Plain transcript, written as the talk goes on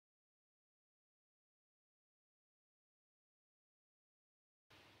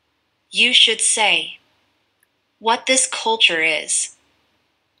You should say what this culture is,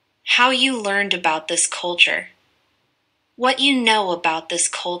 how you learned about this culture, what you know about this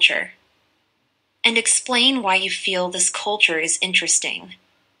culture, and explain why you feel this culture is interesting.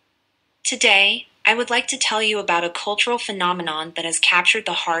 Today, I would like to tell you about a cultural phenomenon that has captured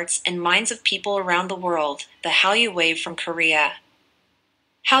the hearts and minds of people around the world, the Hallyu wave from Korea.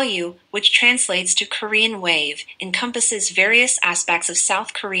 Hallyu, which translates to Korean wave, encompasses various aspects of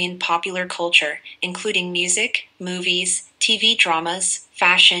South Korean popular culture, including music, movies, TV dramas,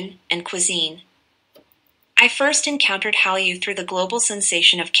 fashion, and cuisine. I first encountered Hallyu through the global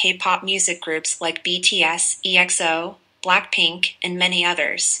sensation of K-pop music groups like BTS, EXO, Blackpink, and many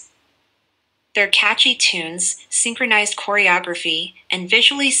others. Their catchy tunes, synchronized choreography, and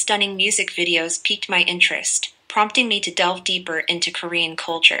visually stunning music videos piqued my interest, prompting me to delve deeper into Korean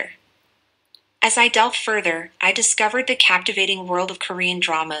culture. As I delved further, I discovered the captivating world of Korean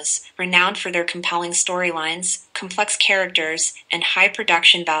dramas, renowned for their compelling storylines, complex characters, and high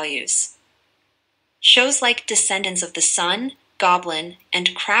production values. Shows like Descendants of the Sun, Goblin,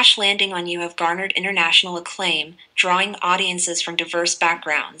 and Crash Landing on You have garnered international acclaim, drawing audiences from diverse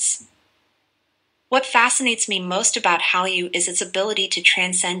backgrounds. What fascinates me most about Hallyu is its ability to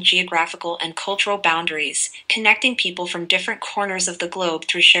transcend geographical and cultural boundaries, connecting people from different corners of the globe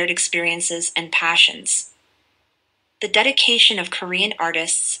through shared experiences and passions. The dedication of Korean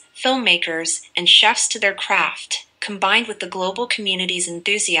artists, filmmakers, and chefs to their craft, combined with the global community's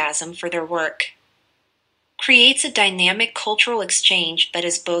enthusiasm for their work, creates a dynamic cultural exchange that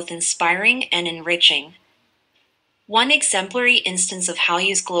is both inspiring and enriching. One exemplary instance of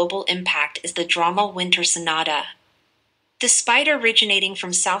Hallyu's global impact is the drama Winter Sonata. Despite originating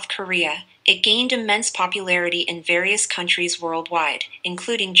from South Korea, it gained immense popularity in various countries worldwide,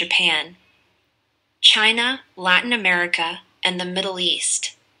 including Japan, China, Latin America, and the Middle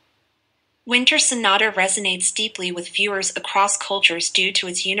East. Winter Sonata resonates deeply with viewers across cultures due to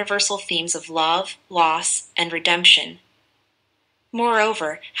its universal themes of love, loss, and redemption.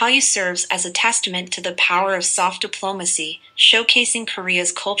 Moreover, Hallyu serves as a testament to the power of soft diplomacy, showcasing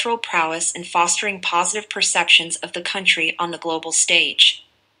Korea's cultural prowess and fostering positive perceptions of the country on the global stage.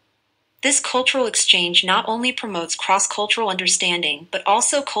 This cultural exchange not only promotes cross-cultural understanding, but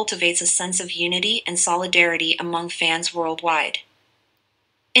also cultivates a sense of unity and solidarity among fans worldwide.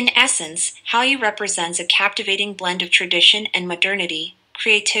 In essence, Hallyu represents a captivating blend of tradition and modernity,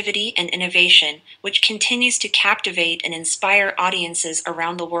 creativity, and innovation, which continues to captivate and inspire audiences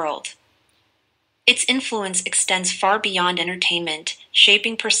around the world. Its influence extends far beyond entertainment,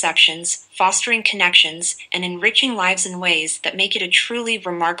 shaping perceptions, fostering connections, and enriching lives in ways that make it a truly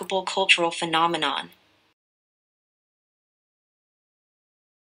remarkable cultural phenomenon.